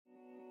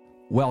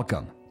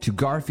Welcome to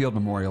Garfield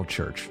Memorial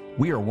Church.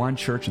 We are one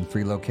church in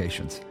 3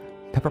 locations: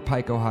 Pepper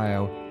Pike,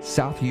 Ohio,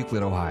 South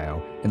Euclid,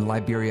 Ohio, and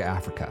Liberia,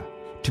 Africa.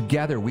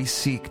 Together, we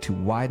seek to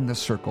widen the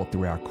circle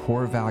through our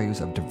core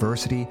values of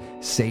diversity,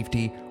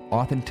 safety,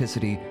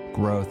 authenticity,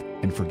 growth,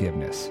 and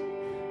forgiveness.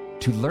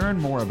 To learn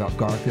more about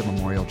Garfield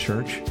Memorial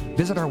Church,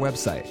 visit our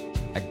website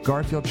at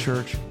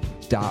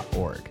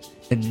garfieldchurch.org.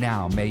 And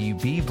now, may you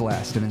be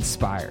blessed and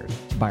inspired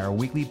by our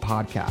weekly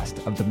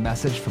podcast of the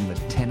message from the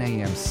 10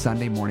 a.m.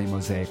 Sunday morning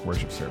Mosaic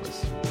worship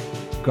service.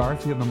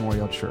 Garfield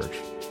Memorial Church,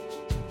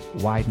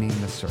 widening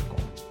the circle.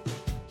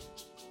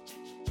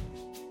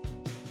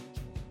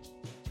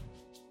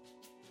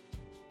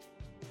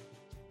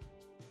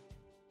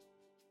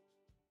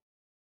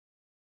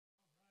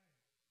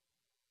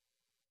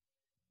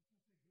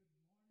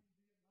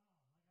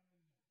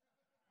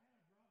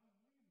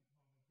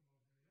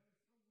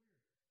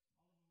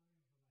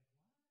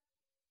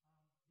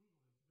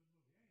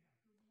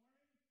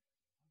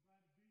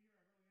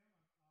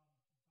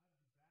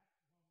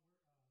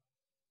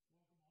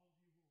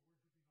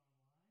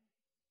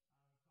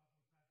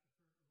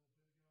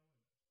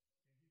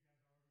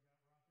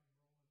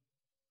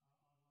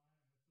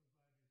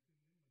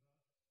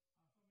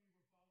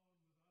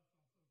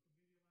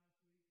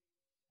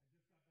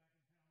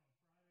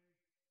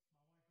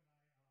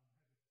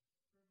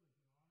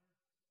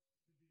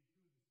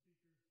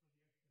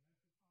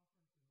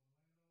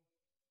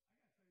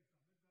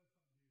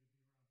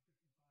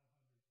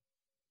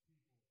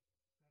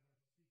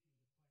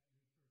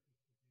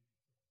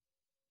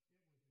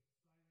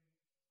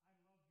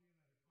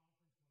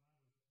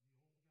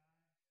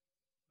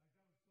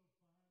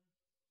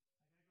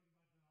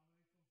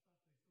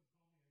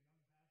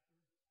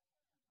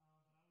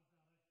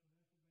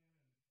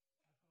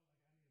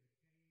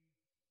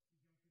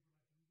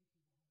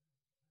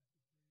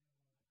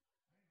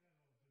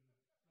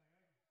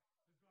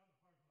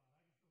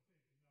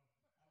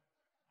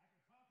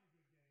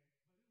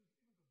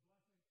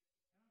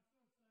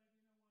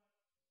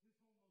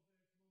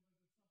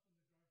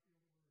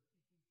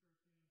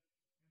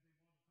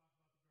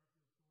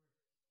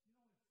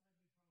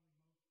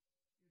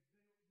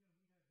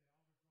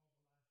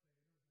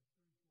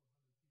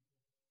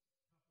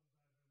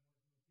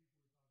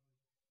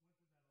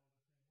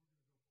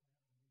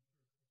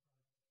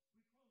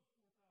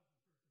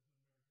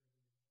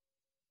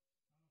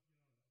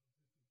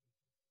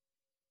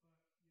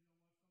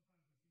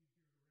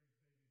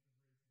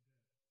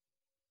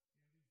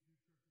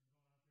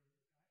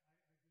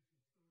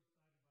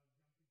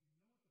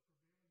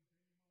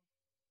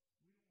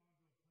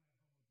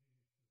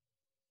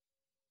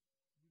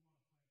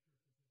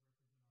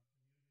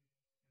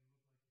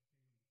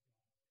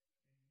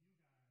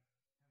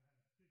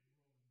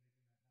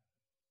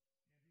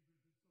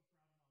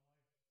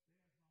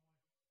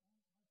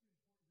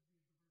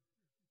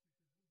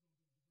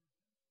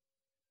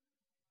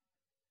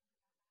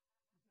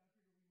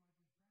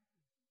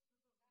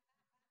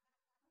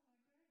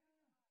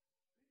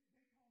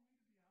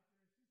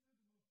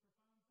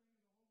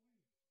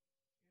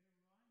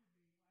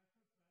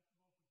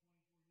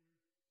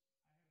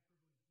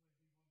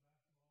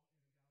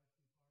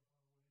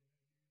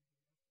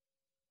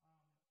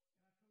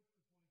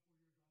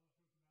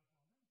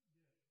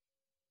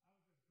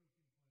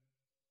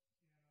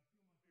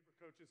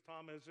 Coaches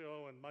Tom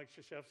Izzo and Mike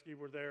Krzyzewski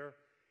were there,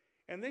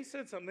 and they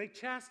said something. They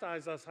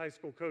chastised us high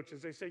school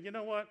coaches. They said, you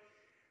know what?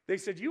 They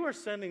said, you are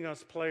sending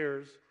us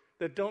players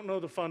that don't know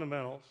the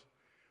fundamentals.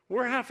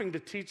 We're having to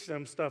teach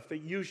them stuff that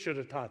you should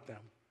have taught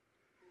them.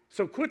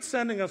 So quit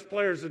sending us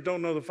players that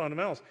don't know the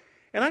fundamentals.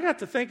 And I got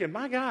to thinking,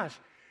 my gosh,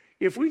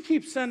 if we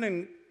keep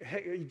sending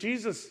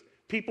Jesus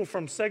people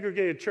from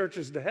segregated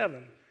churches to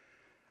heaven,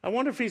 I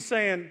wonder if he's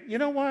saying, you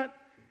know what?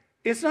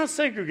 It's not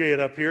segregated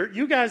up here.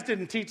 You guys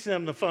didn't teach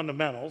them the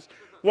fundamentals.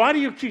 Why do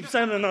you keep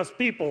sending us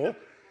people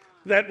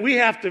that we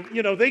have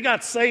to, they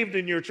got saved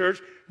in your church,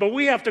 but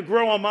we have to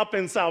grow them up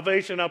in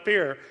salvation up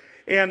here?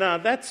 And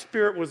that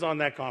spirit was on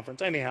that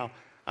conference. Anyhow,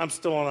 I'm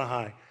still on a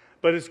high.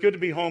 But it's good to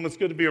be home. It's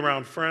good to be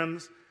around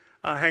friends.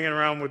 Hanging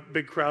around with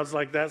big crowds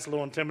like that is a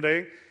little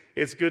intimidating.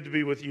 It's good to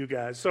be with you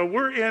guys. So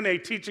we're in a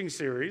teaching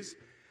series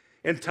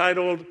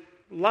entitled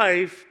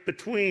Life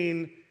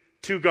Between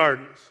Two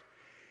Gardens.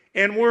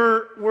 And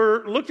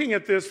we're looking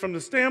at this from the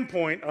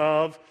standpoint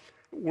of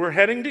we're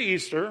heading to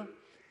Easter,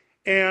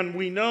 and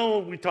we know,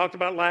 we talked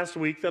about last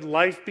week, that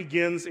life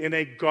begins in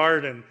a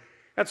garden.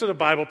 That's what the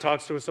Bible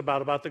talks to us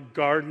about the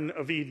Garden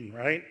of Eden,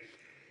 right?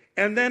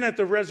 And then at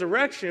the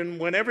resurrection,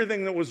 when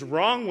everything that was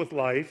wrong with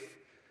life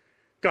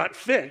got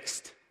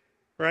fixed,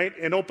 right,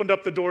 and opened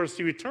up the doors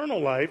to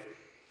eternal life,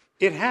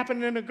 it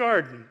happened in a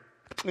garden.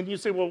 And you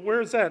say, well,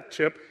 where's that,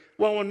 Chip?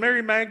 Well, when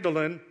Mary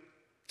Magdalene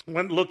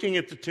went looking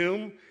at the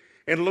tomb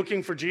and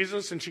looking for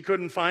Jesus, and she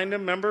couldn't find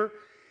him, remember?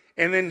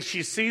 And then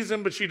she sees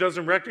him, but she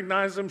doesn't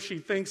recognize him. She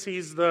thinks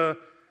he's the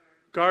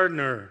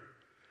gardener.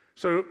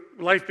 So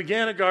life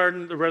began in a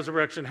garden, the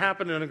resurrection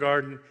happened in a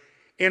garden,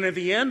 and at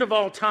the end of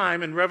all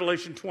time, in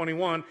Revelation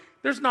 21,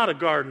 there's not a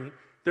garden,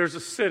 there's a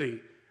city,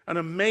 an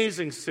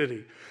amazing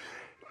city.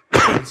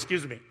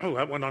 Excuse me. Oh,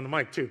 that went on the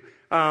mic too.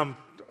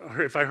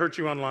 If I hurt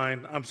you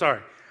online, I'm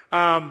sorry.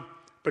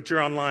 But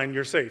you're online,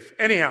 you're safe.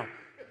 Anyhow,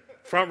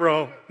 front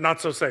row, not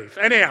so safe.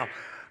 Anyhow,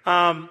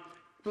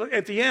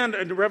 at the end,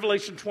 in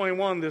Revelation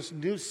 21, this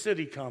new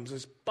city comes,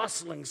 this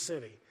bustling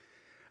city.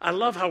 I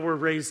love how we're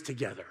raised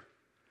together.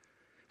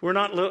 We're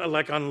not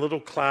like on little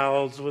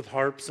clouds with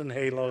harps and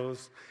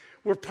halos.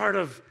 We're part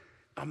of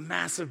a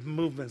massive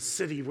movement,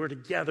 city. We're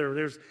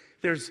together.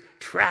 There's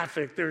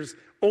traffic. There's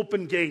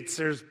open gates.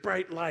 There's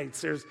bright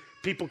lights. There's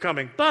people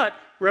coming. But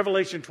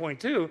Revelation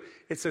 22,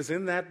 it says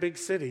in that big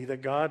city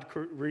that God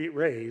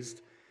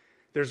raised,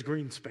 there's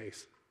green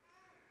space.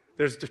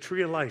 There's the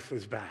tree of life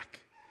is back.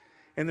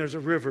 And there's a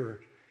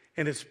river.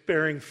 And it's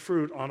bearing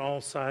fruit on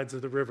all sides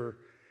of the river.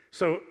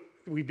 So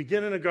we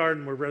begin in a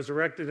garden. We're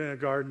resurrected in a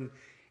garden.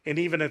 And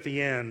even at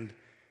the end,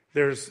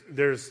 there's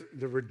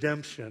the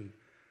redemption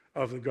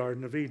of the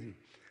Garden of Eden.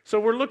 So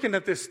we're looking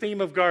at this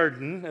theme of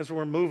garden as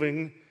we're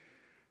moving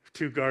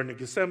to Garden of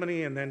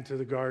Gethsemane and then to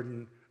the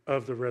Garden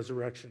of the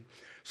Resurrection.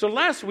 So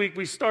last week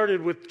we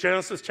started with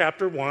Genesis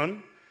chapter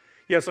 1.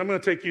 Yes, I'm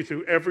going to take you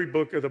through every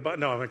book of the Bible.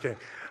 No, I'm okay.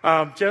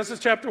 Genesis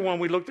chapter 1,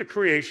 we looked at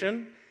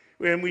creation.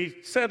 And we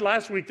said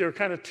last week there are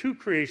kind of two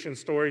creation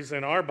stories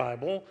in our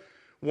Bible.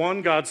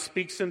 One, God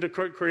speaks into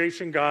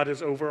creation. God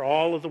is over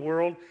all of the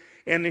world.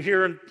 And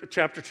here in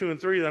chapter 2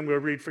 and 3, that I'm going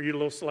to read for you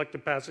little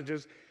selected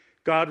passages,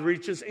 God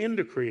reaches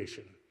into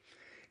creation.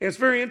 And it's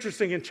very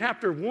interesting. In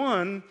chapter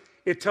 1,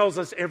 it tells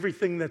us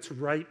everything that's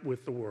right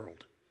with the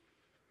world.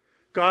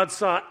 God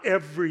saw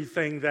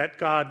everything that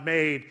God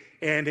made,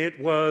 and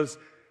it was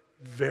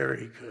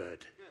very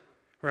good,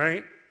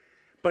 right?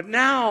 But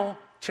now,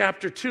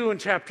 chapter 2 and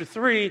chapter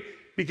 3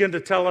 begin to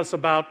tell us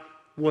about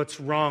what's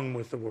wrong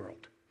with the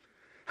world.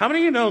 How many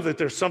of you know that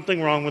there's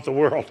something wrong with the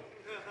world?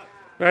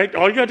 Right?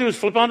 All you got to do is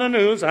flip on the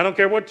news. I don't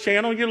care what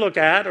channel you look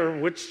at or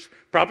which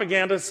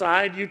propaganda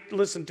side you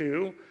listen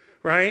to,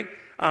 right?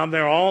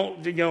 They're all,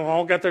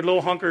 all got their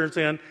little hunkers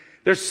in.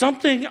 There's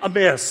something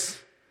amiss.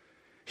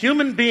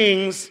 Human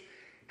beings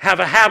have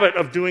a habit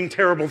of doing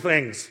terrible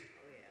things.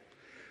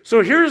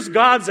 So here's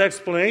God's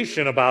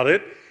explanation about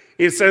it.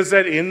 It says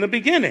that in the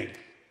beginning,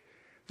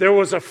 there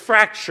was a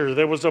fracture,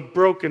 there was a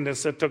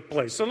brokenness that took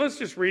place. So let's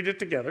just read it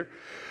together.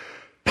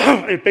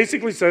 It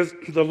basically says,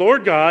 the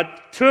Lord God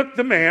took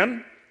the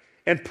man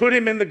and put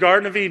him in the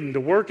Garden of Eden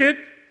to work it,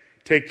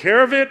 take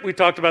care of it. We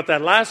talked about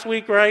that last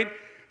week, right?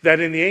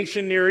 That in the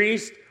ancient Near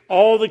East,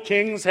 all the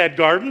kings had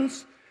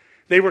gardens.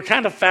 They were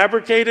kind of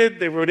fabricated.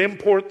 They would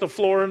import the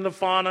flora and the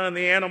fauna and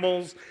the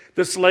animals.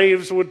 The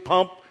slaves would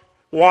pump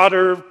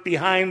water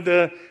behind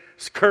the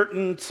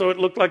curtain so it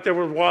looked like there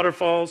were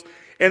waterfalls.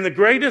 And the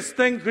greatest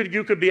thing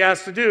you could be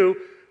asked to do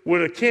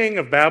would a king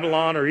of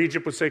Babylon or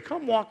Egypt would say,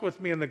 come walk with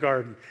me in the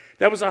garden.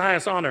 That was the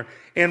highest honor.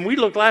 And we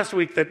looked last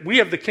week that we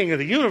have the king of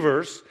the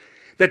universe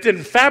that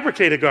didn't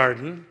fabricate a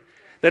garden,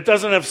 that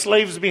doesn't have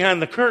slaves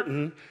behind the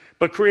curtain,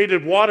 but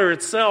created water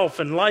itself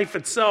and life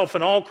itself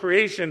and all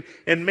creation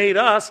and made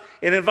us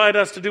and invited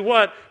us to do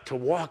what? To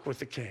walk with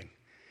the king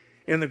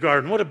in the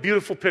garden. What a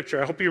beautiful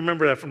picture. I hope you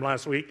remember that from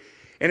last week.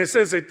 And it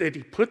says that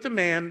he put the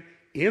man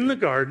in the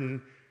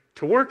garden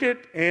to work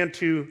it and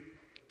to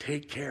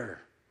take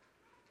care.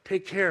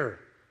 Take care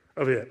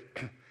of it.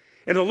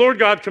 And the Lord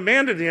God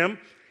commanded him,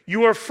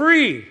 you are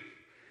free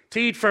to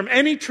eat from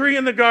any tree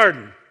in the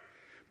garden,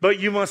 but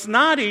you must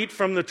not eat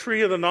from the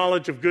tree of the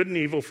knowledge of good and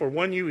evil, for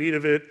when you eat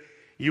of it,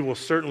 you will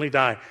certainly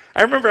die.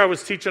 I remember I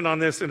was teaching on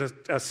this in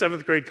a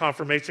seventh grade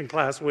confirmation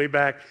class way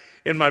back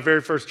in my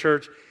very first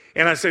church,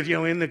 and I said,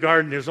 in the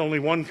garden there's only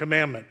one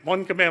commandment.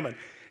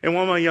 And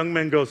one of my young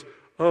men goes,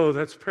 oh,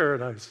 that's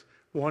paradise.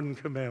 One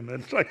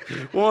commandment, like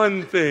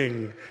one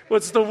thing.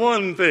 What's the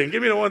one thing?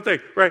 Give me the one thing,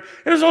 right?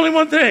 There's only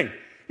one thing.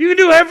 You can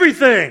do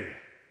everything.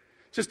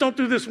 Just don't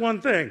do this one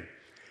thing.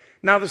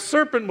 Now, the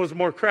serpent was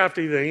more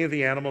crafty than any of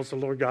the animals the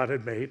Lord God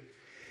had made.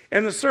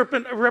 And the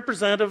serpent, a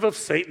representative of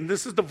Satan,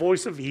 this is the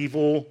voice of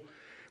evil.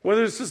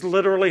 Whether this has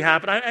literally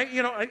happened,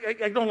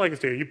 I don't like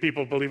it here. You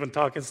people believe in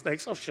talking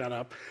snakes. Oh, shut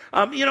up.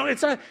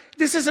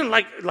 This isn't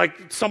like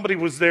somebody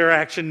was there,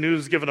 Action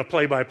News, giving a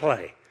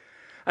play-by-play.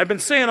 I've been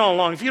saying all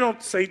along, if you don't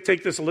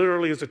take this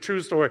literally as a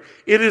true story,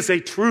 it is a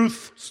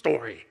truth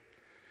story.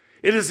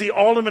 It is the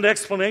ultimate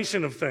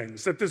explanation of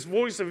things, that this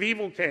voice of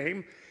evil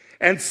came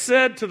and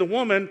said to the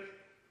woman,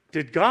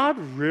 did God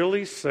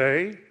really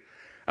say?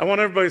 I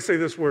want everybody to say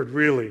this word,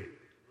 really.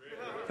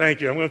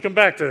 Thank you. I'm going to come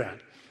back to that.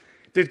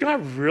 Did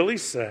God really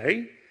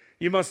say,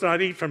 you must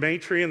not eat from any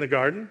tree in the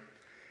garden?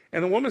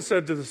 And the woman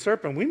said to the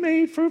serpent, we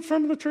may eat fruit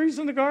from the trees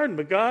in the garden,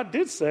 but God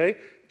did say,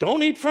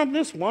 don't eat from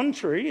this one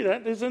tree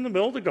that is in the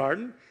middle of the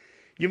garden.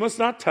 You must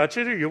not touch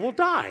it or you will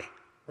die,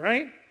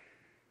 right?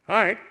 All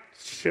right,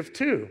 shift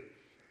 2.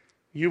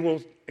 You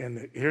will,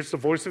 and here's the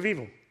voice of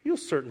evil. You'll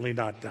certainly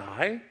not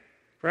die,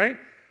 right?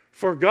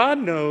 For God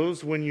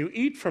knows when you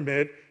eat from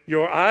it,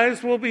 your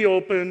eyes will be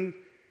opened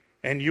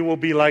and you will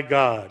be like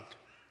God.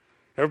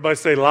 Everybody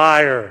say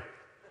liar.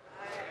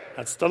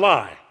 That's the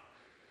lie,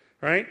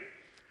 right?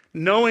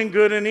 Knowing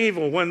good and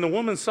evil. When the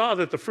woman saw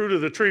that the fruit of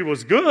the tree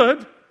was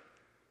good,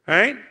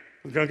 right?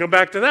 We're going to come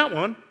back to that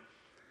one.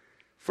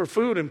 For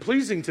food and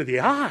pleasing to the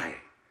eye,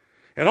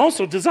 and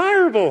also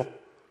desirable.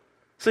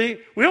 See,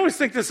 we always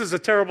think this is a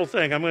terrible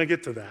thing. I'm going to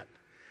get to that.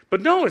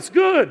 But no, it's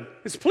good.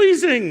 It's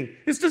pleasing.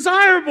 It's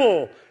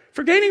desirable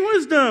for gaining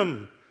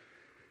wisdom.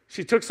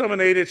 She took some and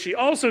ate it. She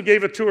also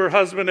gave it to her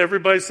husband.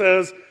 Everybody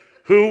says,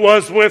 who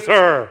was with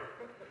her?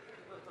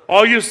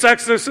 All you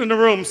sexists in the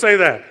room say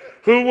that.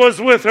 Who was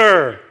with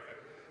her?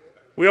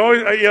 We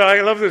always,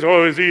 I love this.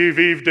 Oh, it was Eve.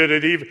 Eve did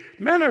it. Eve.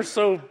 Men are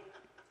so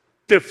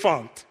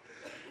defunct.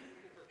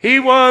 He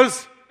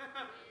was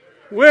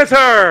with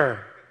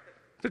her.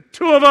 The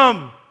two of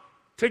them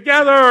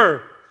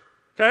together.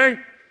 Okay?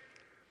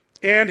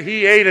 And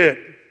he ate it.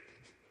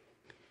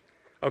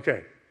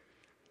 Okay.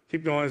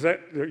 Keep going. Yeah,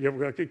 we're going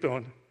to keep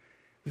going.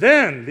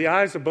 Then the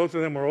eyes of both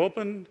of them were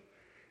opened,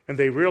 and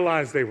they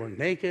realized they were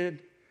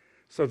naked.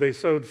 So they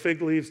sewed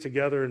fig leaves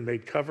together and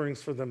made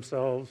coverings for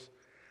themselves.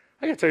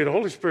 I got to tell you, the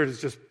Holy Spirit is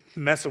just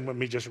messing with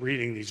me just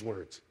reading these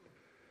words.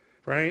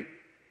 Right?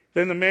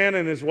 Then the man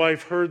and his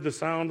wife heard the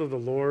sound of the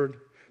Lord.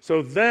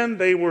 So then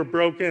they were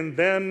broken.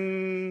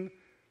 Then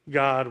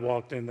God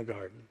walked in the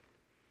garden.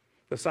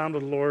 The sound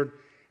of the Lord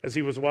as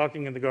he was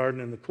walking in the garden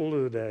in the cool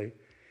of the day.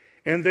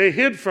 And they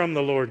hid from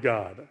the Lord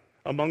God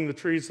among the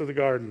trees of the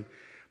garden.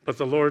 But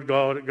the Lord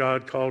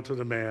God called to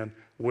the man,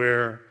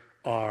 where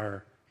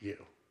are you?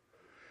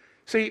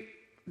 See,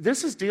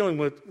 this is dealing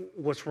with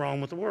what's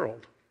wrong with the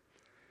world.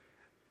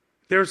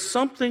 There's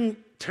something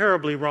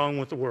terribly wrong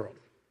with the world.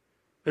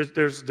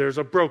 There's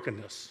a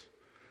brokenness.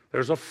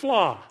 There's a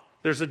flaw.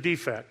 There's a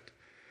defect.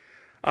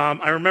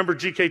 I remember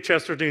G.K.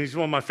 Chesterton. He's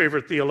one of my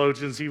favorite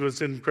theologians. He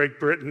was in Great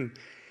Britain.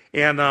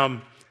 And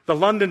the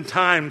London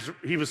Times,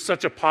 he was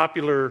such a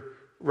popular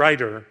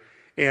writer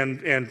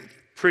and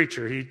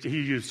preacher. He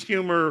used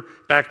humor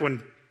back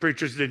when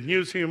preachers didn't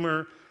use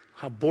humor.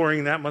 How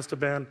boring that must have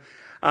been.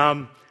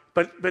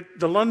 But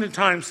the London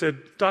Times said,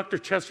 Dr.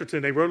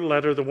 Chesterton, they wrote a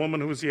letter. The woman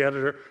who was the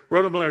editor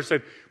wrote him a letter and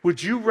said,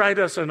 would you write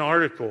us an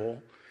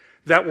article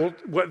that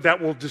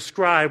will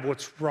describe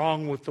what's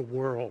wrong with the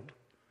world?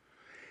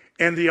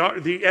 And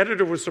the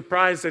editor was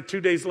surprised that 2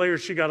 days later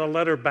she got a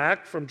letter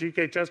back from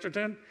G.K.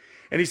 Chesterton.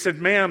 And he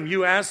said, ma'am,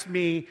 you asked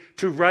me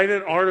to write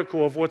an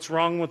article of what's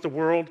wrong with the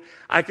world.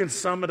 I can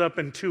sum it up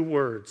in 2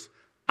 words.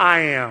 I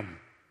am.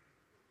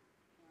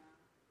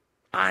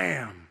 I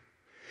am.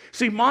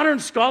 See, modern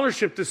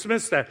scholarship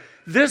dismissed that.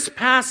 This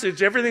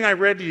passage, everything I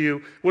read to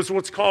you, was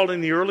what's called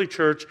in the early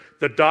church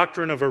the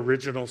doctrine of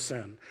original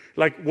sin.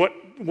 Like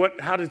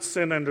how did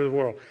sin enter the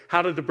world?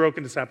 How did the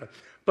brokenness happen?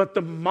 But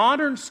the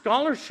modern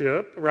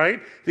scholarship, right,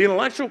 the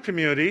intellectual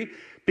community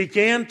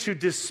began to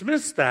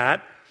dismiss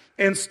that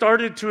and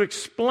started to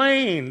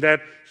explain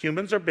that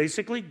humans are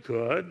basically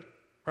good,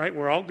 right?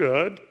 We're all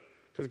good,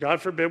 because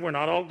God forbid we're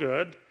not all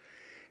good.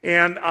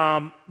 And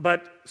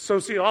but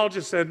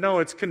sociologists said, no,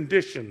 it's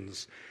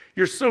conditions.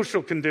 Your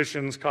social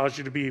conditions cause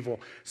you to be evil.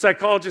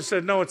 Psychologists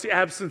said, no, it's the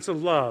absence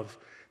of love.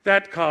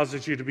 That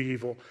causes you to be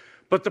evil.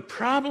 But the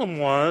problem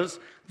was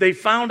they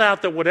found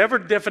out that whatever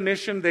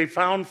definition they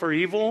found for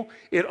evil,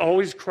 it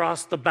always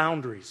crossed the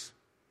boundaries.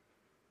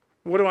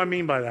 What do I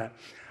mean by that?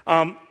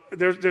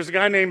 There's a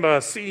guy named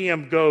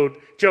C.E.M.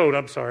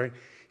 Joad.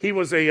 He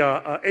was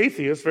a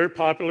atheist, very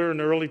popular in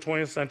the early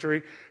 20th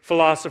century,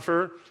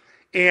 philosopher.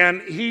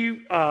 And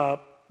he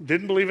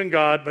didn't believe in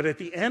God, but at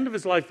the end of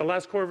his life, the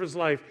last quarter of his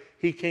life,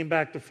 he came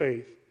back to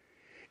faith.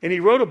 And he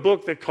wrote a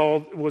book that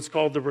was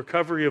called The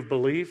Recovery of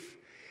Belief.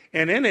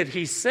 And in it,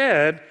 he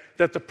said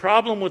that the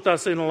problem with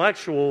us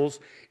intellectuals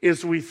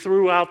is we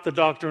threw out the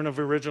doctrine of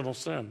original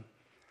sin.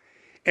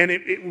 And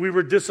we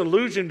were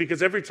disillusioned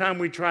because every time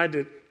we tried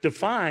to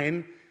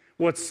define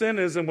what sin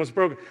is and what's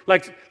broken,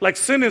 like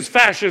sin is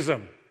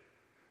fascism.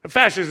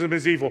 Fascism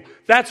is evil.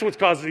 That's what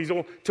causes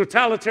evil.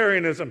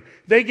 Totalitarianism.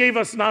 They gave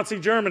us Nazi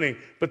Germany,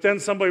 but then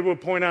somebody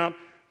would point out,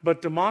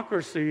 but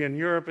democracy in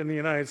Europe and the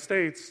United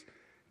States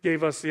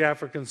gave us the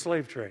African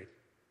slave trade.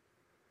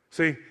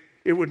 See,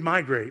 it would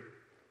migrate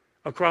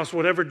across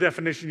whatever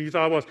definition you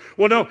thought it was.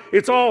 Well, no,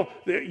 it's all,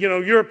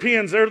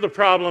 Europeans, they're the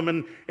problem,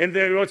 and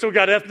they also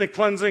got ethnic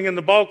cleansing in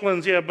the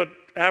Balkans, yeah, but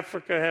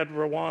Africa had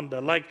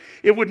Rwanda.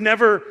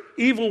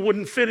 Evil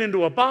wouldn't fit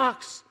into a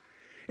box.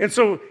 And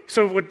so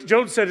what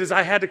Joad said is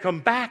I had to come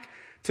back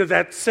to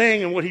that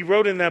saying and what he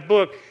wrote in that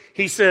book.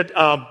 He said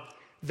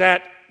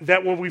that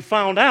what we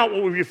found out,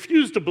 what we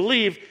refused to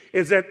believe,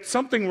 is that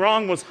something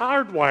wrong was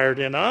hardwired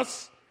in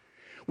us.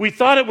 We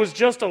thought it was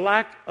just a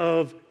lack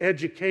of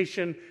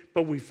education,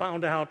 but we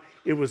found out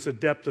it was the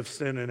depth of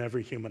sin in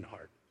every human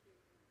heart.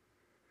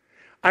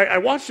 I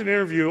watched an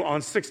interview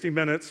on 60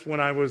 Minutes when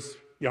I was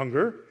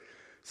younger.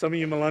 Some of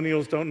you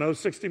millennials don't know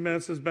 60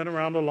 Minutes has been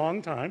around a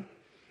long time.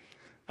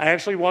 I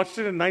actually watched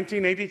it in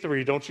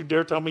 1983. Don't you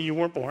dare tell me you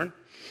weren't born.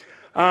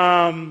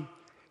 And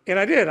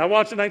I did. I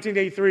watched it in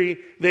 1983.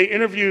 They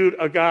interviewed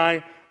a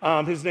guy.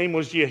 His name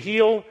was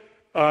Yehiel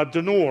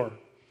Denor.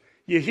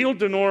 Yehiel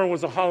Denor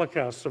was a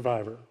Holocaust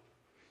survivor.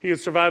 He had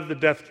survived the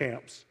death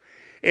camps.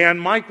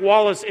 And Mike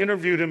Wallace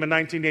interviewed him in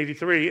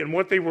 1983. And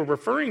what they were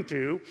referring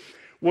to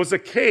was a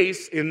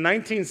case in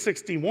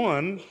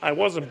 1961, I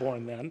wasn't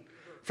born then,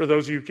 for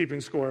those of you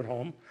keeping score at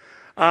home,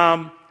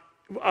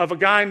 of a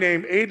guy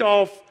named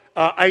Adolf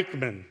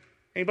Eichmann.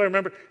 Anybody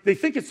remember? They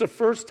think it's the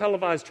first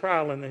televised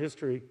trial in the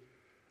history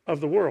of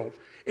the world.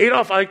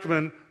 Adolf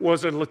Eichmann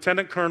was a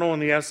lieutenant colonel in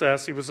the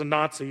SS. He was a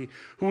Nazi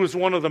who was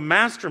one of the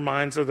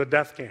masterminds of the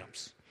death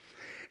camps.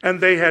 And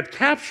they had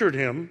captured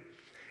him,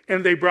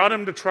 and they brought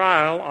him to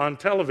trial on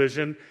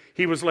television.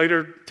 He was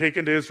later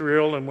taken to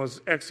Israel and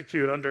was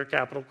executed under a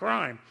capital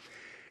crime.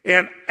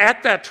 And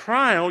at that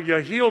trial,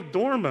 Yehiel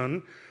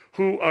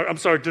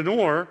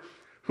Denor,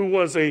 who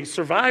was a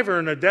survivor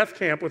in a death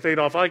camp with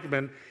Adolf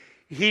Eichmann,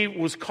 he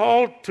was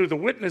called to the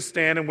witness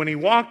stand, and when he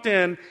walked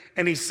in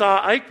and he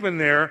saw Eichmann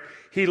there,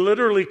 he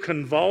literally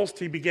convulsed,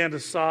 he began to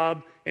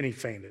sob, and he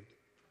fainted.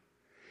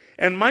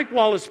 And Mike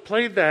Wallace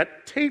played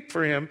that tape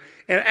for him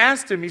and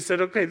asked him, he said,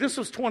 okay, this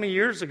was 20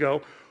 years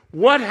ago.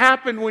 What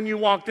happened when you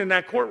walked in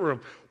that courtroom?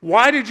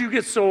 Why did you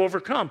get so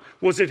overcome?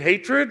 Was it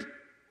hatred?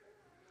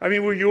 I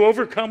mean, were you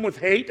overcome with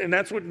hate and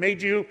that's what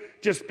made you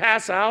just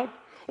pass out?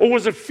 Or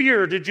was it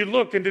fear? Did you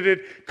look and did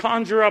it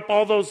conjure up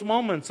all those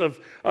moments of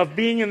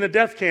being in the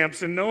death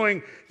camps and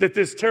knowing that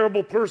this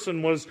terrible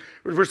person was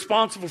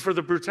responsible for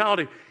the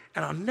brutality?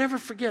 And I'll never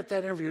forget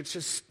that interview. It's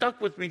just stuck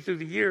with me through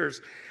the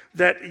years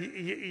that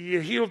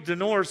Yehiel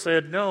Denor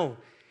said, no.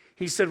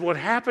 He said, what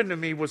happened to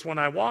me was when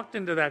I walked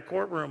into that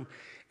courtroom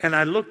and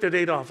I looked at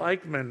Adolf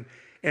Eichmann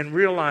and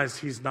realized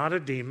he's not a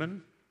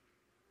demon.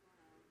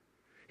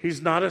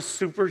 He's not a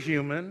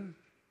superhuman.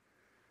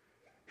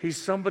 He's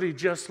somebody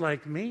just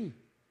like me.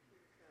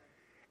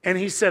 And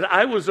he said,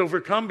 I was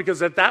overcome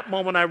because at that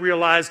moment I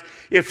realized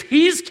if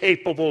he's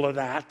capable of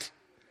that,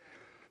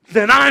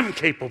 then I'm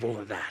capable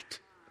of that.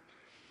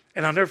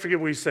 And I'll never forget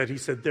what he said. He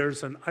said,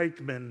 there's an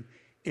Eichmann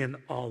in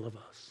all of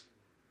us.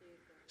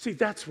 See,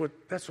 that's what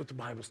the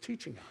Bible's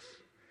teaching us.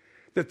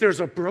 That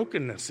there's a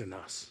brokenness in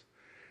us.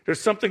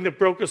 There's something that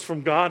broke us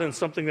from God and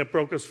something that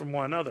broke us from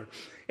one another.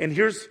 And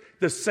here's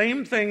the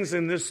same things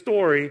in this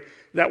story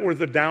that were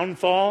the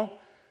downfall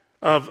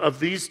of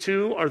these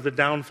two are the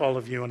downfall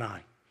of you and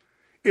I.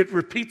 It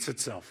repeats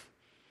itself.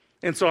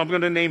 And so I'm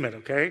going to name it,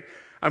 okay?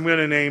 I'm going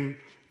to name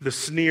the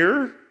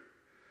sneer,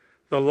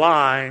 the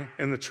lie,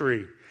 and the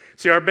tree.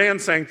 See, our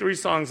band sang 3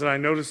 songs that I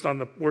noticed on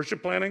the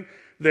worship planning.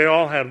 They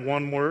all had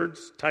one-word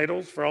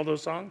titles for all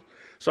those songs.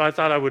 So I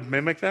thought I would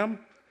mimic them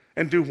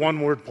and do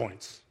one-word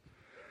points.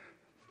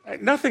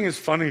 Nothing is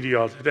funny to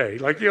y'all today.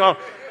 Like, y'all,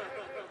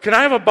 can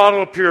I have a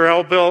bottle of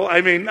Purell, Bill? I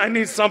mean, I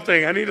need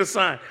something. I need a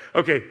sign.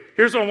 Okay,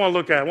 here's what I want to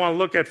look at. I want to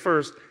look at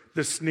first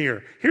the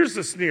sneer. Here's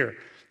the sneer.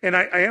 And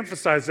I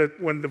emphasize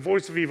that when the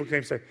voice of evil came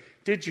and said,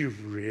 did you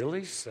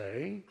really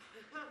say?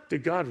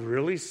 Did God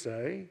really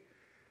say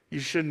you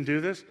shouldn't do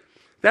this?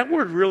 That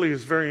word really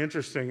is very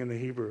interesting in the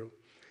Hebrew.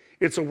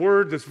 It's a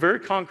word that's a very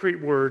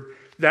concrete word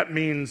that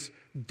means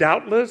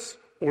doubtless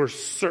or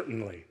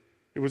certainly.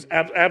 It was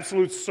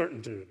absolute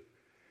certitude.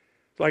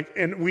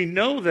 And we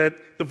know that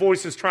the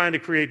voice is trying to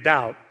create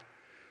doubt.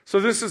 So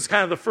this is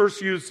kind of the first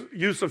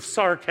use of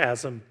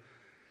sarcasm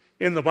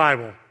in the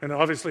Bible. And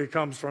obviously it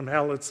comes from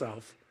hell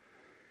itself.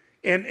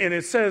 And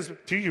it says,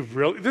 do you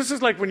really? This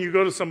is like when you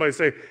go to somebody and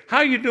say, how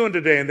are you doing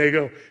today? And they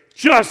go,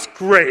 just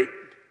great.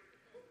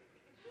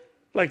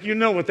 Like, you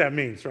know what that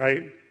means,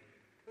 right?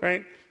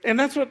 Right? And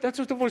that's what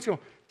the voice goes,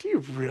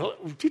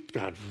 did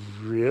God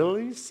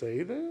really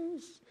say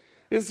this?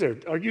 Is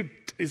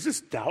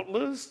this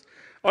doubtless?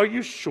 Are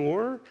you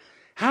sure?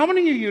 How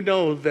many of you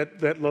know that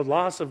the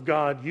loss of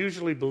God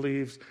usually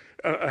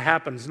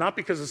happens not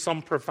because of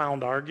some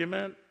profound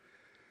argument,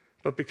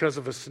 but because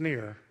of a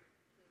sneer?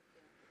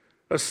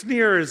 A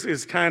sneer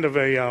is kind of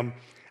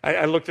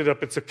I looked it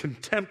up, it's a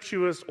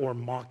contemptuous or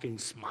mocking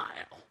smile.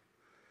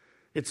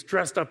 It's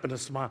dressed up in a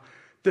smile.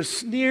 The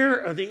sneer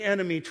of the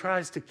enemy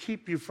tries to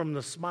keep you from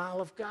the smile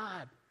of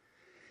God.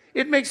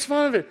 It makes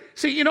fun of it.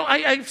 See,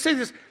 I say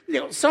this,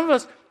 some of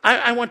us,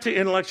 I went to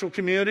intellectual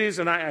communities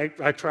and I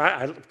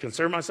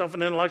consider myself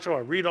an intellectual, I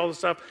read all this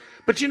stuff.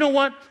 But you know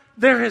what?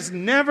 There has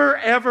never,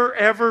 ever,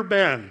 ever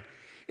been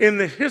in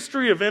the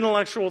history of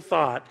intellectual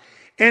thought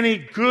any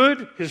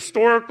good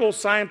historical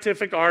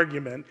scientific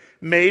argument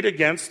made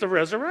against the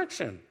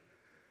resurrection.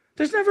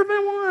 There's never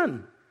been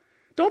one.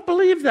 Don't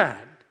believe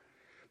that.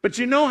 But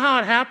you know how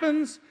it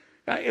happens?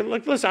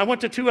 Listen, I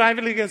went to 2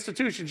 Ivy League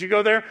institutions. You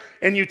go there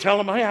and you tell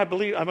them, hey,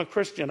 I'm a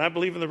Christian. I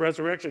believe in the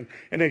resurrection.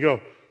 And they go,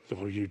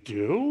 oh, you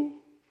do?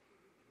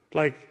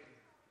 Like,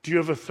 do you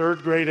have a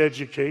 3rd grade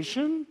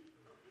education?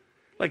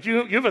 Like,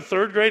 you have a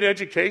 3rd grade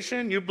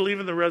education? You believe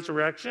in the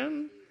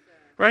resurrection?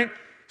 Right?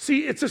 See,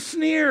 it's a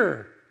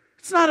sneer.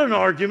 It's not an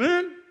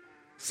argument.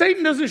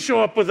 Satan doesn't show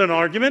up with an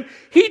argument.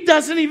 He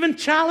doesn't even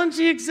challenge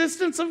the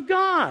existence of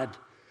God.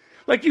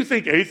 Like you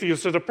think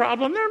atheists are the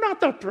problem. They're not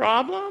the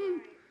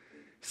problem.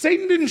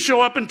 Satan didn't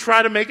show up and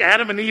try to make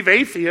Adam and Eve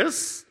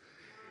atheists.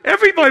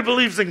 Everybody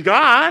believes in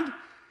God.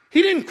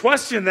 He didn't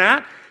question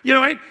that.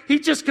 He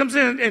just comes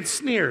in and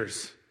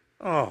sneers.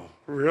 Oh,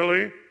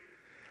 really?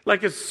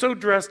 Like it's so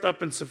dressed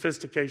up in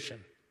sophistication.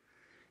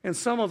 And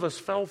some of us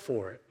fell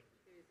for it,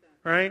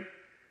 right?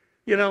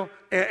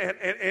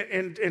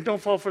 and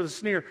don't fall for the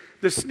sneer.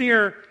 The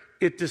sneer,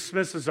 it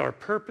dismisses our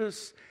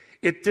purpose.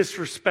 It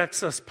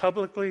disrespects us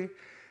publicly.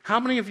 How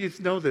many of you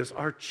know this?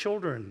 Our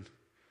children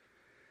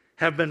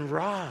have been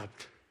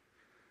robbed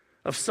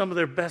of some of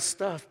their best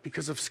stuff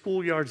because of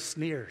schoolyard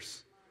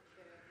sneers.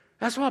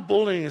 That's why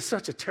bullying is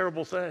such a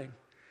terrible thing.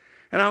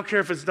 And I don't care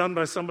if it's done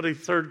by somebody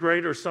third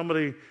grade or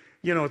somebody,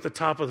 at the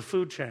top of the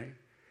food chain.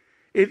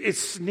 It's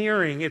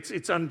sneering.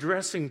 It's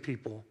undressing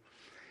people.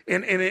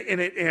 And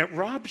it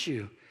robs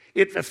you.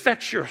 It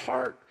affects your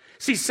heart.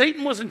 See,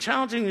 Satan wasn't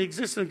challenging the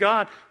existence of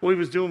God. What he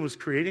was doing was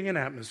creating an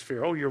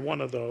atmosphere. Oh, you're one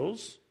of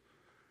those?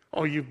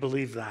 Oh, you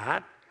believe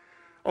that?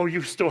 Oh,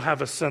 you still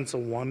have a sense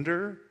of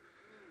wonder?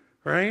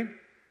 Right?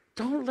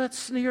 Don't let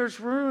sneers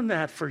ruin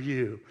that for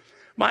you.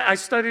 I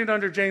studied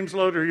under James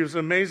Loder. He was an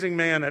amazing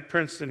man at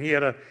Princeton. He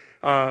had a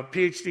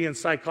PhD in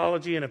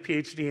psychology and a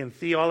PhD in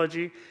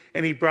theology,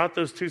 and he brought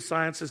those two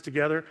sciences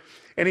together.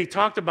 And he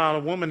talked about a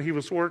woman he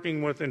was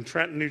working with in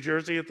Trenton, New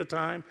Jersey at the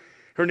time.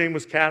 Her name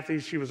was Kathy.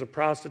 She was a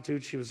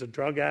prostitute. She was a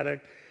drug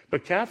addict.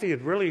 But Kathy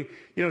had really,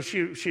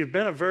 she had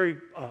been a very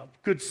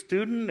good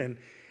student,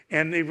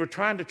 and they were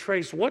trying to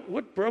trace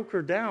what broke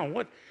her down,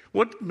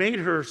 what made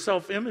her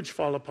self-image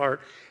fall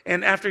apart.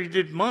 And after he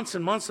did months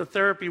and months of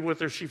therapy with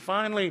her, she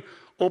finally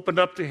opened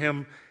up to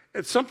him.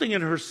 It's something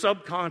in her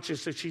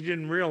subconscious that she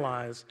didn't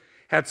realize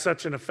had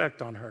such an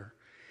effect on her.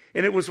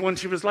 And it was when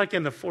she was like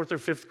in the 4th or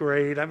 5th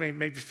grade,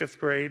 maybe 5th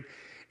grade,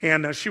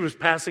 and she was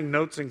passing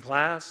notes in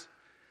class,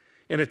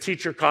 and a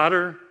teacher caught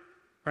her,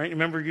 right?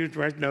 Remember, you'd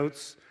write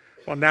notes?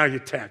 Well, now you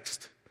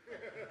text.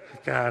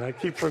 God, I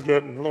keep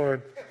forgetting,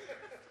 Lord.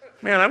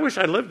 Man, I wish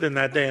I lived in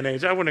that day and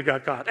age. I wouldn't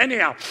have got caught.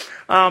 Anyhow,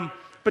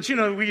 but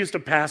we used to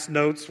pass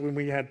notes when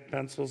we had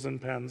pencils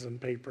and pens and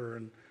paper,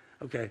 and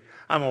okay,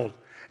 I'm old.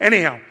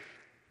 Anyhow,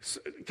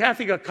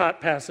 Kathy got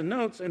caught passing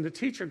notes, and the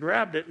teacher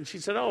grabbed it, and she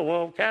said, oh,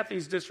 well,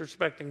 Kathy's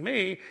disrespecting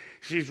me.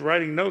 She's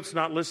writing notes,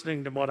 not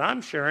listening to what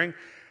I'm sharing.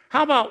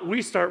 How about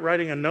we start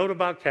writing a note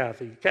about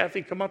Kathy?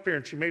 Kathy, come up here.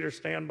 And she made her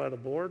stand by the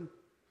board.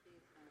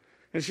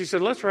 And she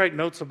said, let's write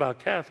notes about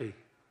Kathy.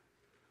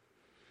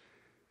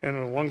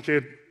 And one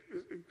kid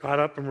got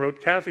up and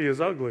wrote, Kathy is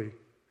ugly.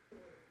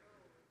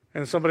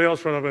 And somebody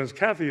else wrote up and said,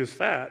 Kathy is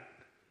fat.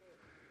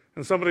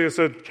 And somebody else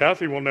said,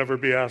 Kathy will never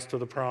be asked to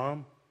the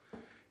prom.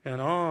 And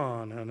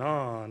on and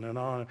on and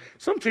on.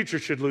 Some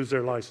teachers should lose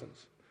their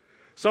license.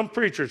 Some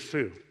preachers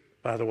too,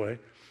 by the way.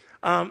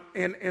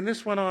 And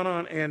this went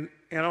on, and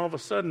all of a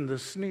sudden the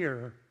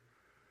sneer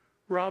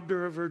robbed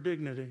her of her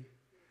dignity.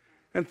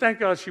 And thank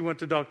God she went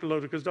to Dr.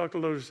 Loder, because Dr.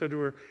 Loder said to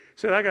her,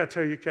 I got to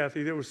tell you,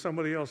 Kathy, there was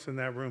somebody else in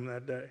that room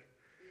that day.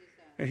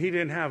 And he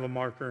didn't have a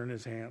marker in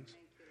his hands.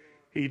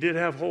 He did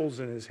have holes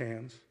in his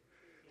hands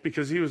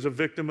because he was a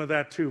victim of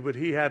that too, but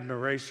he had an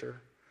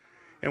eraser.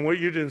 And what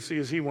you didn't see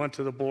is he went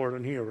to the board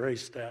and he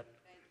erased that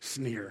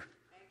sneer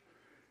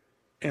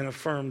and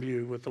affirmed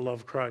you with the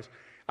love of Christ.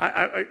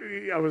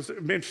 I was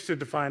interested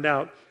to find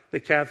out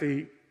that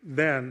Kathy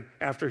then,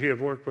 after he had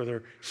worked with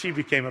her, she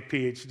became a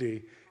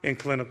PhD in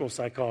clinical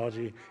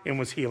psychology and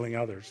was healing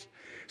others.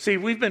 See,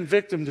 we've been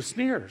victim to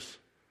sneers.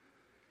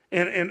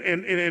 And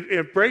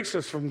it breaks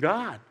us from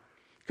God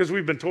because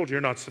we've been told you're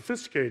not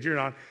sophisticated, you're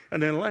not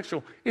an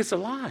intellectual. It's a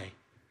lie.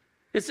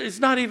 It's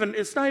not even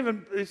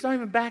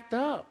backed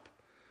up,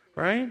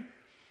 right?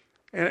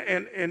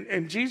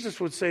 And Jesus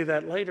would say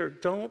that later.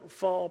 Don't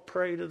fall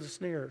prey to the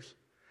sneers.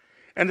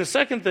 And the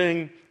second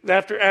thing,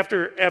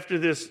 after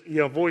this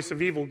voice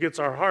of evil gets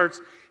our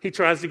hearts, he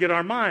tries to get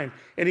our mind,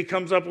 and he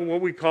comes up with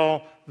what we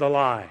call the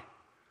lie.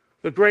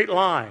 The great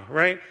lie,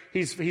 right?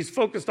 He's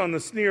focused on the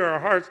sneer of our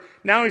hearts.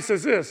 Now he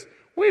says this,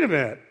 wait a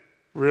minute,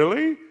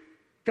 really?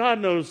 God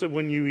knows that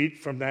when you eat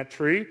from that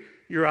tree,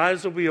 your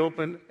eyes will be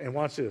open, and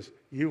watch this,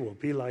 you will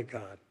be like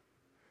God.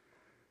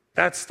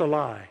 That's the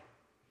lie,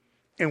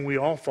 and we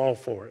all fall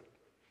for it.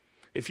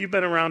 If you've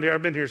been around here,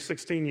 I've been here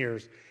 16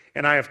 years,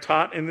 and I have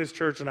taught in this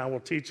church, and I will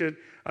teach it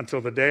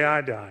until the day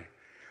I die,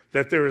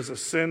 that there is a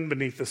sin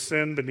beneath the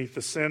sin, beneath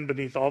the sin,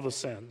 beneath all the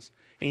sins.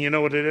 And you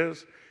know what it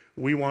is?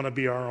 We want to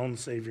be our own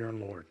Savior and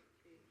Lord.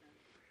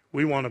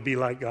 We want to be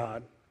like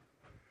God.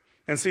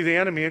 And see, the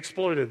enemy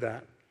exploited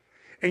that.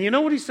 And you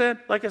know what he said?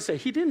 Like I said,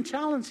 he didn't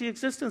challenge the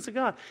existence of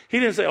God. He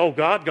didn't say, oh,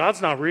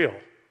 God's not real.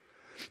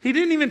 He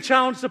didn't even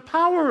challenge the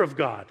power of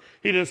God.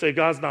 He didn't say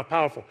God's not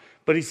powerful.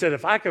 But he said,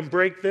 if I can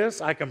break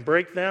this, I can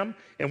break them.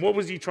 And what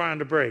was he trying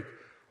to break?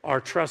 Our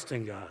trust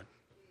in God.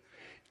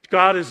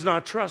 God is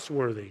not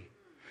trustworthy.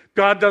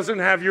 God doesn't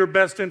have your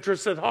best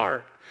interests at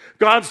heart.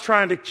 God's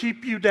trying to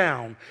keep you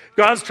down.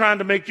 God's trying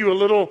to make you a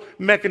little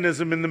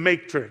mechanism in the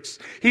matrix.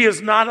 He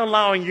is not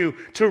allowing you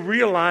to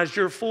realize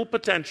your full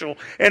potential.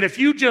 And if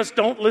you just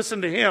don't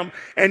listen to him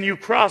and you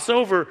cross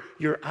over,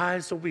 your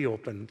eyes will be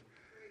opened.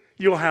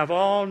 You'll have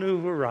all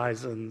new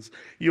horizons.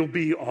 You'll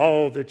be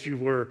all that you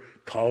were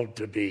called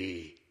to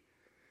be.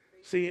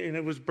 See, and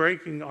it was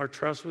breaking our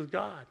trust with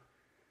God.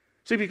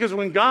 See, because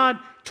when God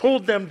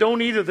told them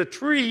don't eat of the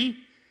tree,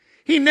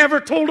 he never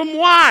told them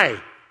why.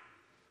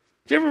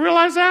 Did you ever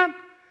realize that?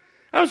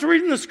 I was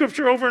reading the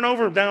scripture over and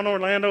over down in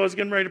Orlando. I was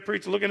getting ready to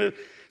preach, looking at it.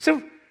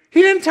 So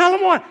he didn't tell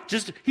them what.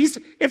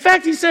 In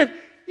fact, he said,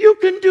 you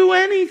can do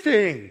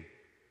anything.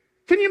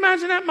 Can you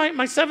imagine that?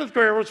 My seventh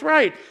grader was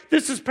right.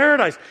 This is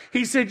paradise.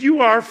 He said,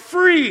 you are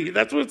free.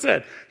 That's what it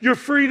said. You're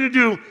free to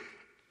do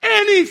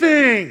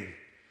anything.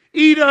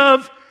 Eat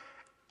of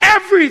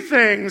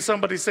everything.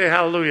 Somebody say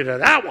hallelujah to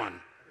that one.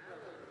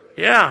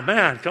 Yeah,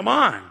 man, come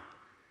on.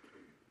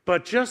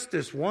 But just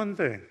this one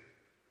thing,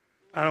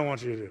 I don't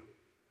want you to do.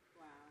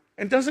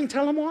 And doesn't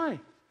tell him why.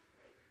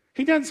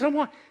 He doesn't tell him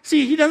why.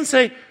 See, he doesn't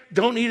say,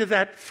 don't eat of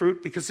that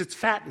fruit because it's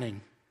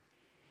fattening.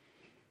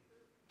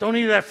 Don't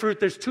eat of that fruit.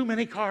 There's too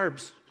many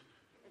carbs.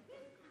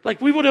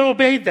 Like we would have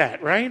obeyed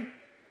that, right?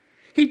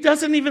 He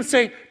doesn't even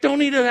say,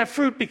 don't eat of that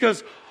fruit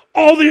because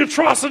all the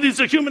atrocities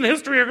of human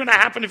history are going to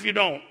happen if you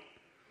don't.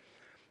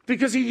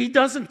 Because he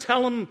doesn't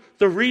tell them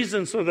the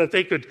reason so that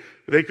they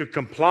could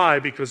comply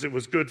because it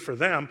was good for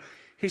them.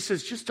 He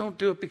says, just don't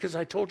do it because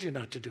I told you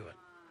not to do it.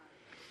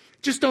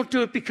 Just don't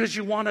do it because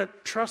you want to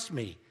trust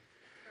me.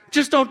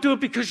 Just don't do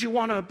it because you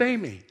want to obey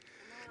me.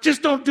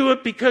 Just don't do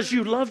it because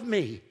you love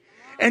me.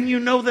 And you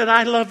know that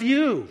I love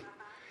you.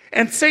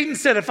 And Satan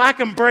said, if I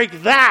can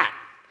break that,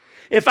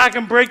 if I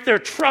can break their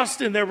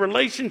trust in their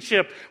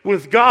relationship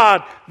with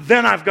God,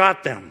 then I've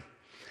got them.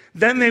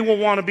 Then they will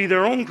want to be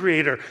their own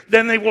creator.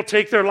 Then they will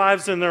take their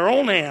lives in their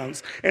own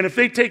hands. And if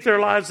they take their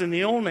lives in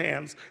their own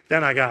hands,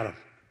 then I got them.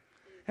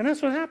 And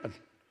that's what happened.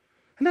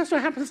 And that's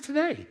what happens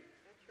today.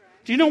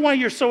 Do you know why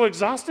you're so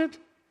exhausted?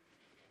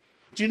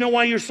 Do you know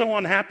why you're so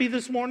unhappy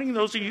this morning,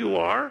 those of you who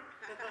are?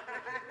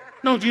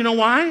 No, do you know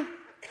why?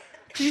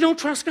 Because you don't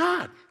trust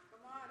God.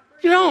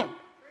 You don't.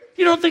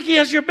 You don't think he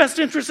has your best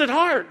interest at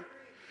heart.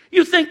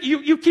 You think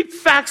you keep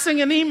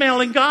faxing and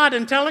emailing God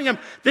and telling him,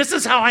 this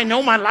is how I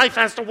know my life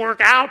has to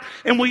work out.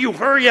 And will you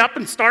hurry up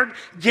and start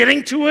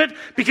getting to it?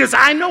 Because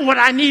I know what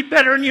I need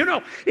better than you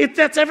know.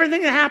 That's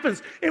everything that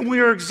happens. And we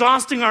are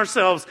exhausting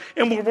ourselves.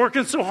 And we're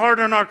working so hard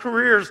on our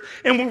careers.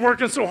 And we're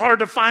working so hard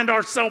to find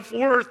our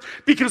self-worth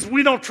because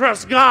we don't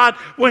trust God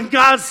when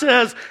God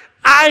says,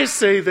 I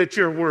say that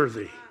you're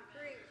worthy.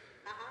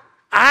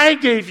 I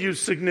gave you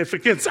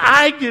significance.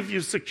 I give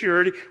you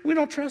security. We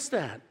don't trust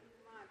that.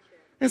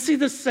 And see,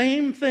 the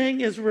same thing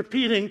is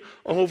repeating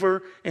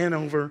over and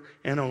over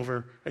and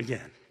over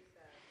again.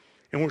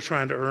 And we're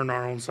trying to earn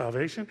our own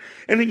salvation.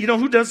 And then you know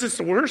who does this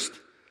the worst?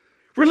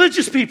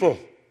 Religious people.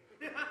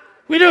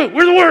 We do.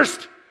 We're the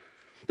worst.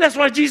 That's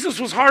why Jesus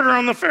was harder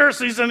on the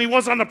Pharisees than he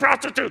was on the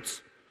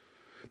prostitutes.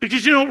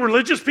 Because you know what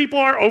religious people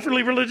are?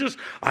 Overly religious.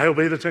 I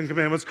obey the 10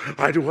 Commandments.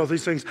 I do all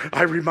these things.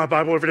 I read my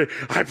Bible every day.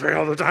 I pray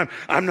all the time.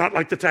 I'm not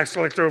like the tax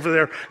collector over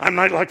there. I'm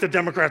not like the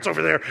Democrats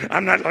over there.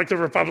 I'm not like the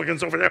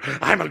Republicans over there.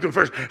 I'm a good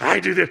person.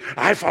 I do this.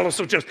 I follow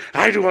so just.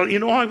 I do all. You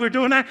know why we're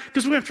doing that?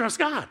 Because we don't trust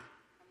God.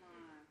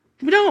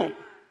 We don't.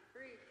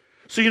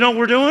 So you know what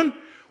we're doing?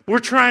 We're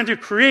trying to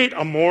create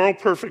a moral,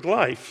 perfect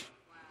life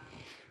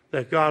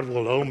that God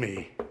will owe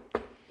me.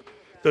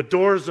 The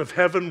doors of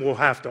heaven will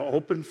have to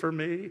open for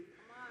me.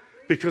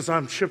 Because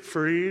I'm Chip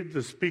Freed,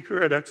 the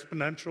speaker at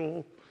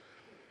Exponential,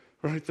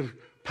 right, the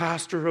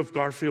pastor of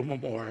Garfield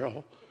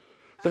Memorial,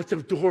 that the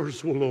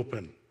doors will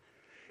open.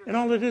 And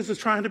all it is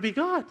trying to be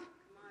God.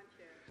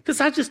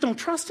 Because I just don't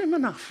trust him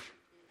enough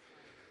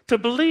to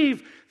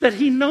believe that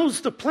he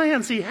knows the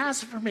plans he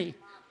has for me.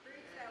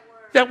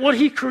 That what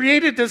he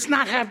created does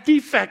not have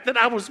defect, that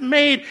I was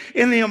made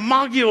in the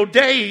imago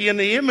Dei, in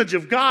the image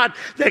of God,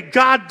 that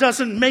God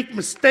doesn't make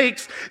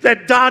mistakes,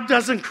 that God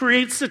doesn't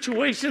create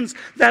situations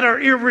that are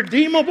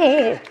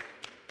irredeemable.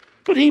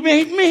 But he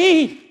made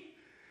me.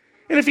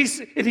 And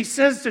he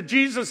says to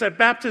Jesus at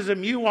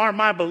baptism, you are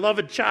my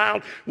beloved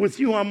child, with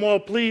you I'm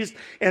well pleased.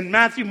 And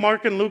Matthew,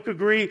 Mark, and Luke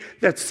agree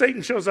that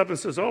Satan shows up and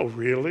says, oh,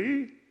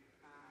 really?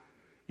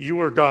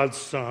 You are God's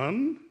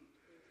son?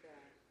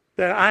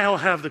 That I'll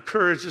have the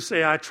courage to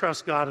say I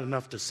trust God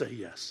enough to say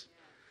yes.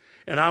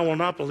 And I will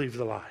not believe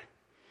the lie.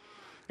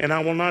 And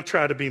I will not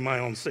try to be my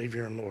own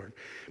Savior and Lord.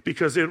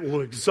 Because it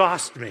will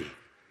exhaust me.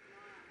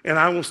 And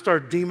I will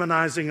start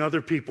demonizing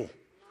other people.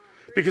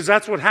 Because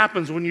that's what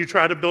happens when you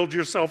try to build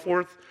your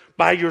self-worth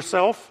by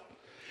yourself.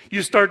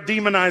 You start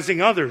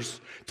demonizing others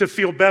to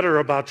feel better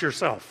about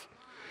yourself.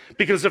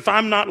 Because if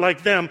I'm not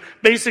like them,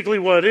 basically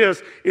what it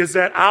is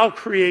that I'll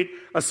create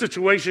a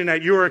situation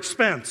at your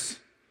expense.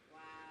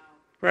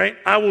 Right?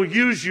 I will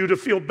use you to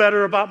feel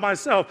better about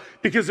myself.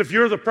 Because if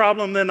you're the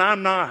problem, then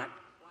I'm not.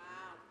 Wow.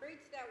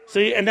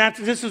 See, and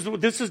this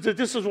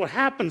is what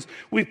happens.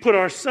 We put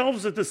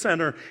ourselves at the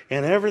center,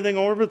 and everything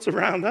orbits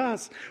around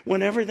us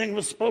when everything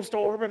was supposed to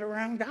orbit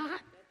around God.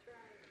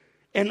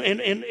 Right.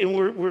 And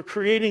we're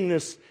creating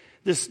this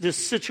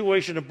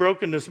situation of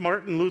brokenness.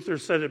 Martin Luther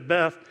said it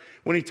best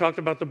when he talked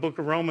about the book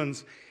of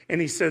Romans, and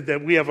he said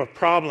that we have a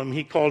problem.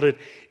 He called it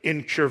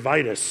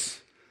incurvatus.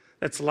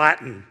 That's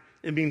Latin.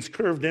 It means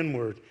curved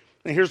inward.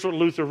 And here's what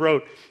Luther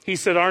wrote. He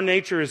said, our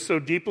nature is so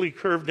deeply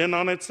curved in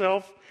on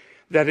itself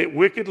that it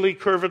wickedly,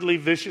 curvedly,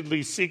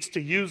 viciously seeks to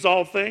use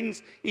all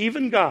things,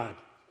 even God,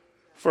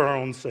 for our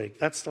own sake.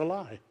 That's the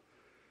lie.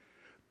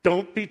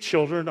 Don't be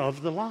children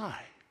of the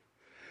lie.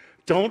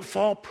 Don't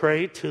fall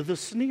prey to the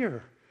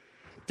sneer.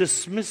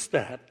 Dismiss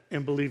that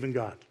and believe in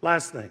God.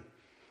 Last thing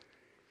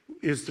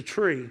is the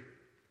tree.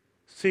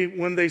 See,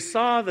 when they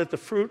saw that the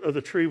fruit of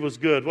the tree was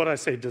good, what I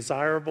say,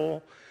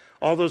 desirable,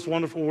 all those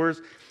wonderful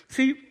words.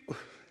 See, do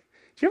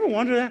you ever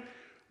wonder that?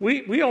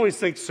 We always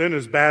think sin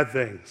is bad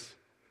things.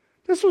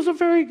 This was a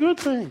very good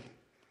thing.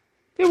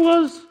 It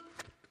was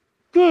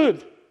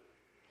good.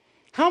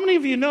 How many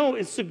of you know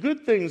it's the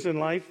good things in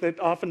life that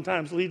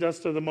oftentimes lead us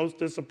to the most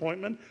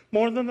disappointment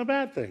more than the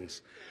bad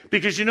things?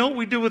 Because you know what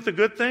we do with the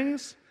good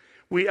things?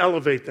 We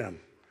elevate them.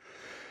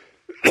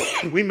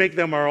 We make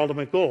them our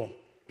ultimate goal,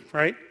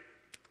 right?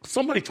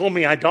 Somebody told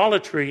me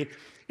idolatry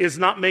is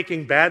not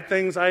making bad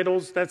things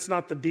idols. That's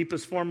not the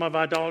deepest form of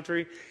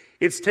idolatry.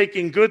 It's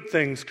taking good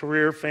things,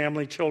 career,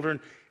 family,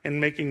 children, and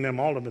making them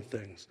ultimate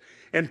things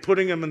and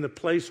putting them in the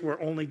place where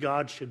only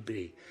God should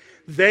be.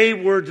 They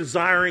were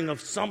desiring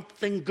of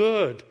something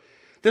good.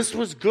 This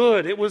was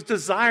good. It was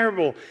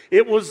desirable.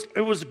 It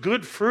was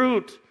good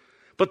fruit.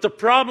 But the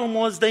problem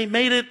was they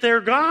made it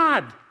their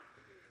God.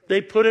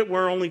 They put it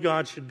where only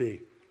God should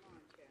be.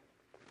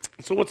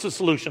 So what's the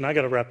solution? I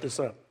got to wrap this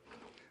up.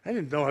 I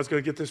didn't know I was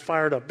going to get this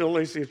fired up. Bill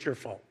Lacey, it's your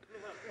fault.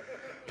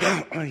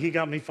 He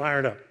got me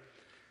fired up.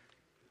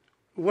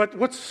 What's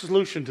the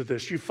solution to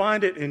this? You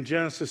find it in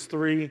Genesis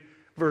 3,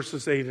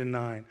 verses 8 and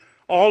 9.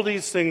 All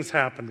these things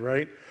happened,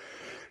 right?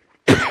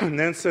 And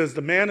then it says,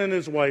 the man and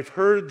his wife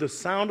heard the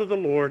sound of the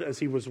Lord as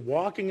he was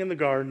walking in the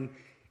garden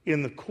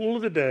in the cool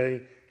of the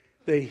day.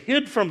 They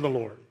hid from the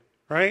Lord,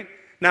 right?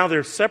 Now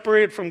they're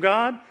separated from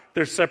God.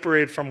 They're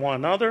separated from one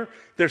another.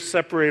 They're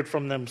separated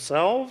from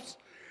themselves.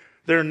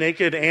 They're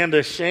naked and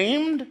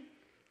ashamed,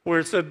 where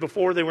it said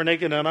before they were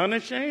naked and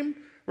unashamed,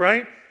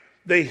 right?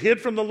 They hid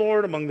from the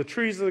Lord among the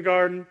trees of the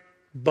garden,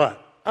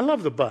 but. I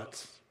love the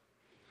buts.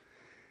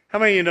 How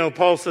many of you know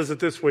Paul says it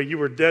this way, you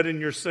were dead in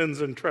your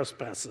sins and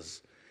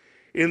trespasses,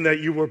 in that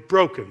you were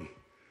broken.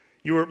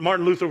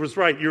 Martin Luther was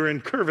right, you're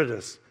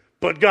incurvatus,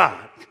 but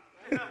God,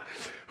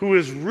 who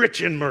is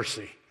rich in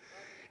mercy,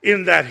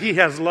 in that he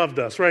has loved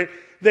us, right?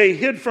 They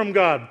hid from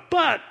God,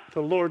 but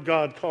the Lord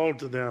God called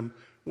to them,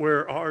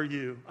 where are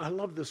you? I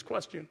love this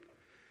question.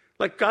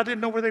 Like God didn't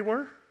know where they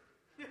were?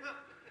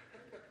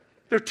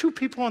 There are two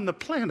people on the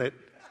planet.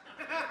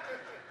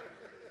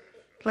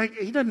 Like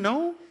he doesn't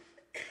know?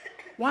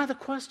 Why the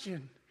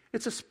question?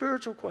 It's a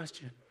spiritual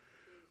question.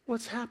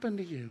 What's happened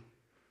to you?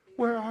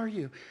 Where are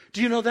you?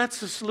 Do you know that's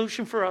the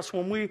solution for us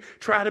when we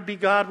try to be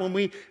God, when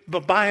we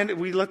buy into,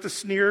 we let the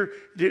sneer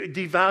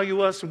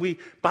devalue us, and we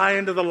buy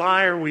into the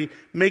lie, or we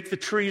make the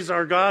trees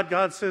our God.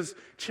 God says,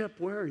 Chip,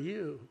 where are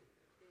you?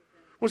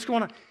 What's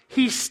going on?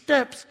 He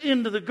steps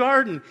into the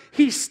garden.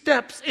 He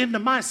steps into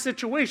my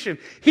situation.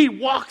 He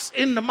walks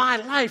into my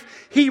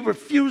life. He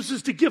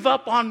refuses to give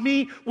up on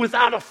me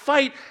without a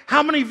fight.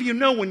 How many of you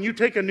know when you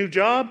take a new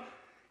job,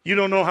 you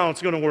don't know how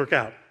it's going to work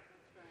out?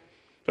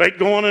 Right?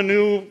 Go on a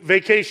new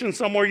vacation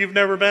somewhere you've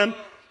never been.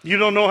 You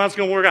don't know how it's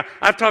going to work out.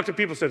 I've talked to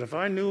people who said, if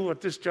I knew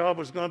what this job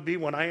was going to be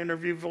when I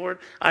interviewed for it,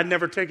 I'd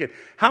never take it.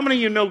 How many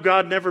of you know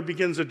God never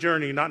begins a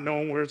journey not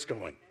knowing where it's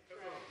going?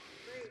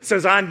 He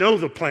says, I know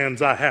the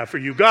plans I have for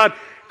you. God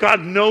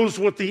knows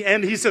what the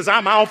end. He says,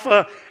 I'm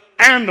Alpha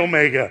and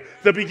Omega,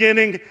 the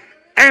beginning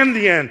and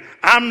the end.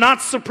 I'm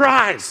not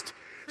surprised.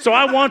 So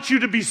I want you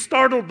to be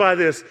startled by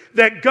this,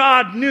 that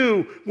God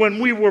knew when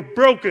we were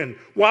broken,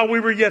 while we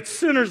were yet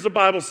sinners, the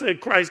Bible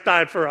said Christ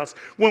died for us.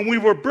 When we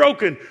were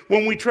broken,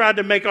 when we tried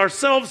to make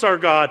ourselves our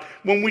God,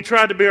 when we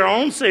tried to be our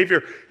own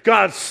Savior,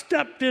 God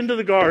stepped into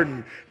the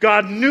garden.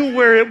 God knew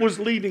where it was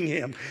leading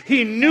him.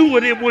 He knew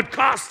what it would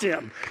cost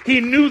him. He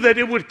knew that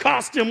it would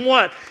cost him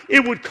what?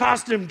 It would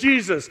cost him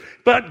Jesus.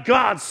 But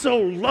God so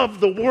loved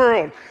the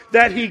world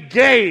that he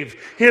gave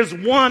his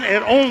one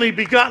and only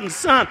begotten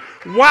Son.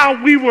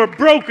 While we were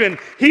broken,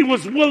 he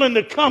was willing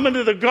to come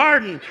into the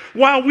garden.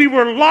 While we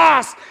were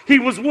lost, he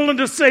was willing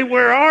to say,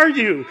 where are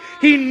you?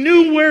 He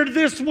knew where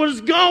this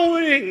was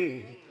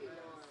going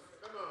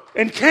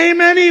and came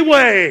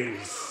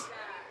anyways.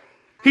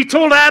 He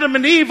told Adam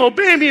and Eve,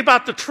 obey me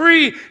about the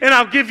tree and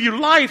I'll give you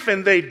life,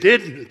 and they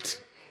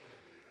didn't.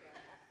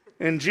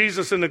 And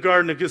Jesus in the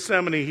Garden of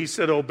Gethsemane, he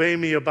said, obey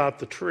me about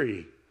the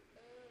tree,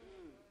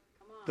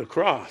 the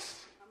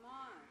cross.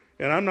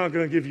 And I'm not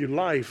going to give you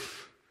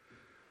life.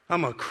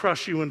 I'm going to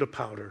crush you into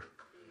powder.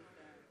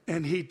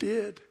 And he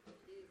did.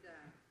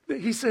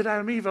 He said,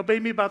 Adam and Eve, obey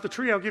me about the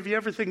tree, I'll give you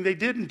everything. They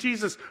didn't.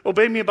 Jesus,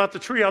 obey me about the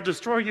tree, I'll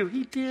destroy you.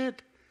 He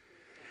did.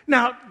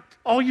 Now,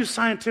 all you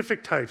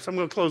scientific types, I'm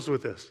going to close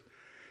with this.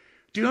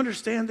 Do you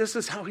understand this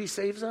is how he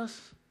saves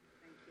us?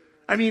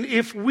 I mean,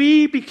 if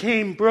we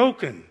became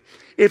broken,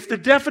 if the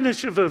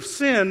definition of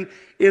sin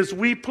is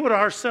we put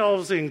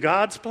ourselves in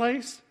God's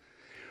place,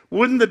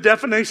 wouldn't the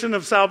definition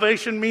of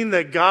salvation mean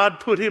that God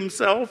put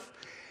himself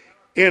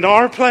in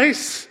our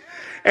place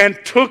and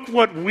took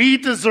what we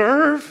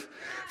deserve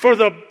for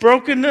the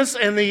brokenness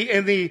and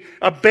the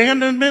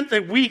abandonment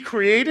that we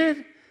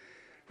created?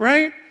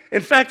 Right?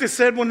 In fact, it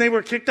said when they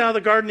were kicked out of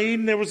the Garden of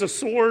Eden, there was a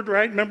sword,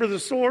 right? Remember the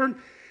sword?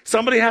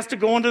 Somebody has to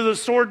go under the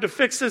sword to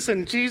fix this,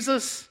 and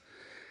Jesus,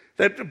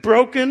 that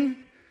broken,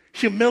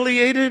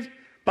 humiliated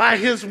by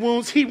his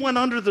wounds, he went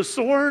under the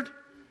sword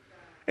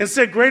and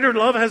said, greater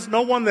love has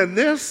no one than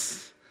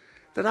this,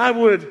 that I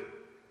would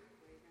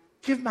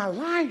give my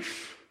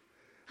life.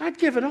 I'd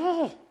give it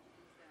all,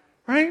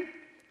 right?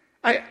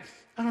 I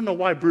don't know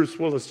why Bruce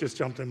Willis just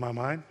jumped in my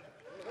mind.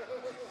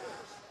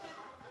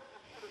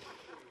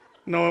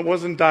 No, it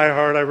wasn't Die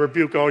Hard. I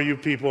rebuke all you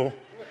people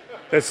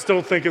that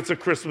still think it's a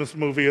Christmas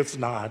movie. It's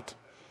not.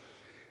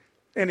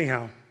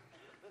 Anyhow,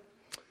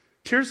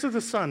 Tears of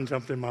the Sun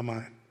jumped in my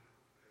mind.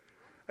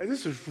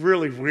 This is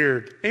really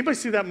weird. Anybody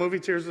see that movie,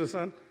 Tears of the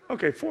Sun?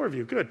 Okay, 4 of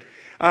you, good.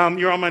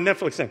 You're on my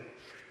Netflix thing.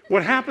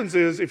 What happens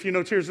is, if you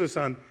know Tears of the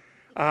Sun,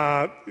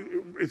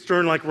 it's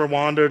during like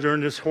Rwanda,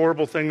 during this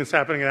horrible thing that's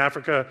happening in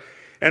Africa,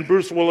 and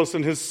Bruce Willis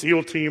and his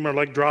SEAL team are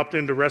like dropped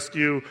in to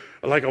rescue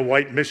like a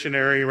white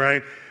missionary,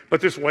 right? But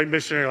this white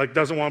missionary like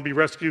doesn't want to be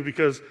rescued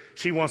because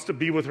she wants to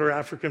be with her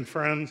African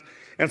friends.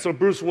 And so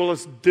Bruce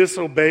Willis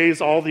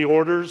disobeys all the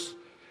orders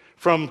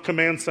from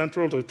Command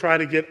Central to try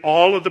to get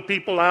all of the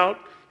people out.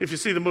 If you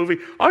see the movie,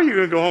 are you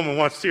going to go home and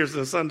watch Tears of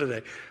the Sun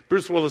today?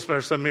 Bruce Willis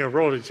better send me a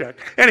royalty check.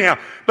 Anyhow,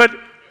 but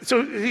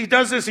so he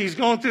does this, he's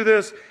going through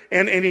this,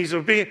 and he's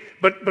obedient.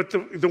 But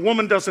the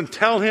woman doesn't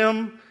tell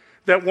him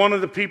that one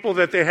of the people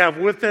that they have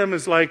with them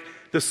is like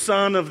the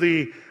son of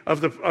the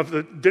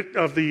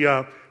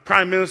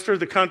prime minister of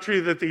the country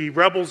that the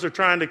rebels are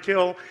trying to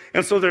kill.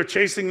 And so they're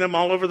chasing them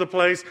all over the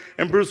place.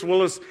 And Bruce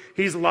Willis,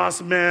 he's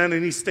lost men,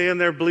 and he's standing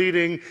there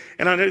bleeding.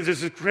 And there's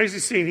this crazy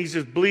scene. He's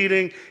just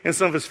bleeding, and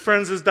some of his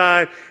friends has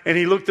died. And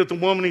he looked at the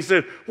woman, he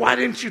said, why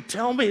didn't you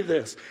tell me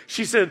this?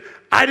 She said,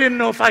 I didn't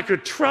know if I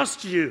could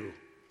trust you.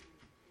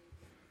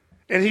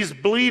 And he's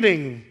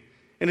bleeding,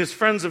 and his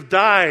friends have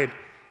died.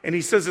 And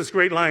he says this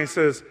great line, he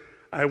says,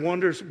 I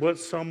wonder what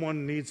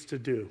someone needs to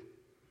do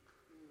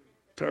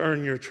to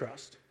earn your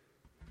trust.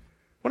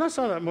 When I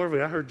saw that movie,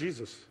 I heard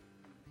Jesus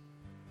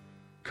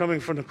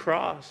coming from the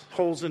cross,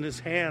 holes in his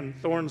hand,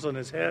 thorns on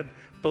his head,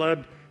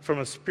 blood from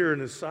a spear in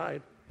his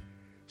side,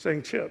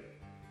 saying, Chip,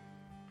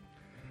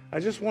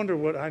 I just wonder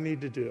what I need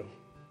to do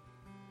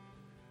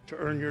to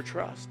earn your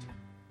trust,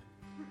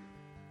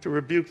 to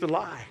rebuke the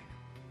lie,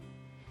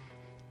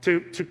 to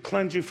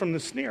cleanse you from the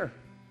sneer,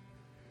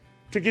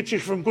 to get you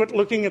from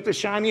looking at the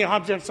shiny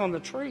objects on the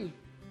tree,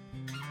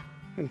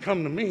 and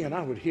come to me and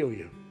I would heal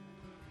you.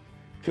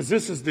 Because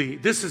this is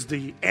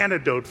the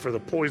antidote for the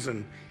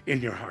poison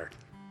in your heart.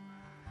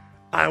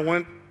 I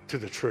went to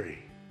the tree.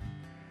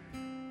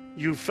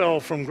 You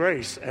fell from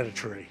grace at a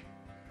tree.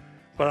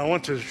 But I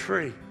went to the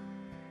tree,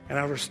 and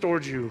I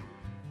restored you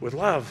with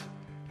love,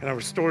 and I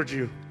restored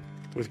you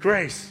with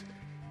grace.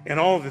 And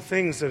all the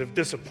things that have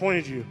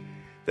disappointed you,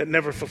 that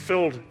never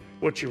fulfilled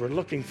what you were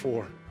looking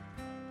for,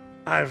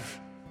 I've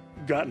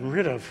gotten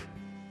rid of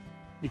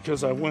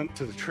because I went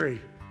to the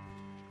tree.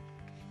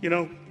 You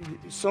know,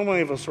 so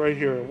many of us right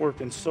here are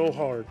working so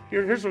hard.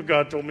 Here's what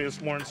God told me this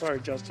morning.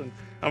 Sorry, Justin.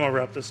 I'm going to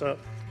wrap this up.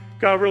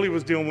 God really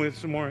was dealing with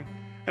this morning.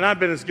 And I've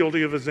been as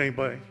guilty of as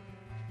anybody.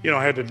 You know,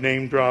 I had to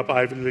name drop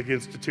Ivy League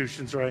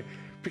institutions, right?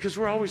 Because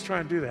we're always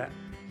trying to do that.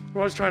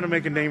 We're always trying to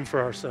make a name for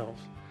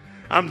ourselves.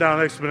 I'm down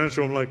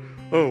Exponential. I'm like,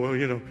 oh, well,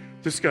 you know,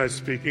 this guy's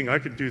speaking. I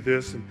could do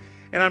this. And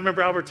I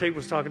remember Albert Tate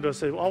was talking to us,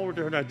 saying, all we're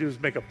trying to do is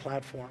make a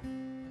platform.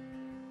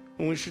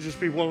 And we should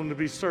just be willing to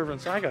be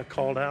servants. I got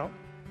called out.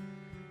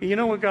 You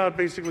know what God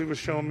basically was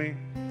showing me?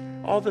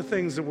 All the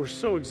things that we're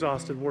so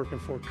exhausted working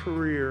for,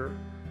 career,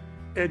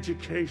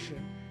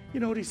 education. You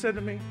know what he said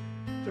to me?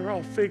 They're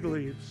all fig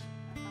leaves.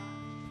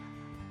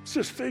 It's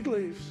just fig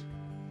leaves.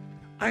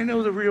 I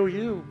know the real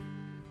you.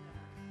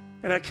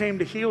 And I came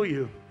to heal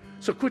you.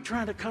 So quit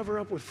trying to cover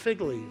up with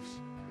fig leaves.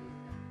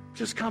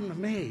 Just come to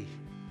me.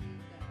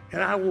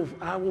 And I will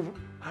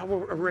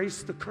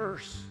erase the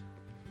curse.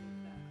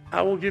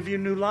 I will give you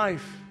new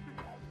life.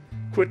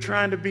 Quit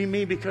trying to be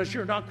me because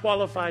you're not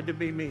qualified to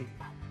be me.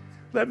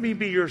 Let me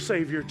be your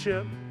Savior,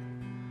 Chip.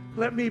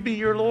 Let me be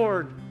your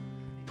Lord.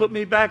 Put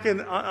me back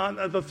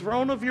on the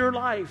throne of your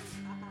life,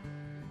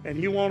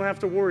 and you won't have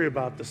to worry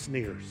about the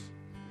sneers,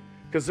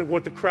 because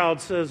what the crowd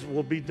says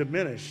will be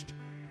diminished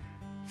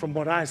from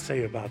what I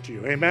say about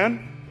you.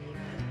 Amen?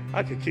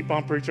 I could keep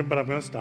on preaching, but I'm going to stop.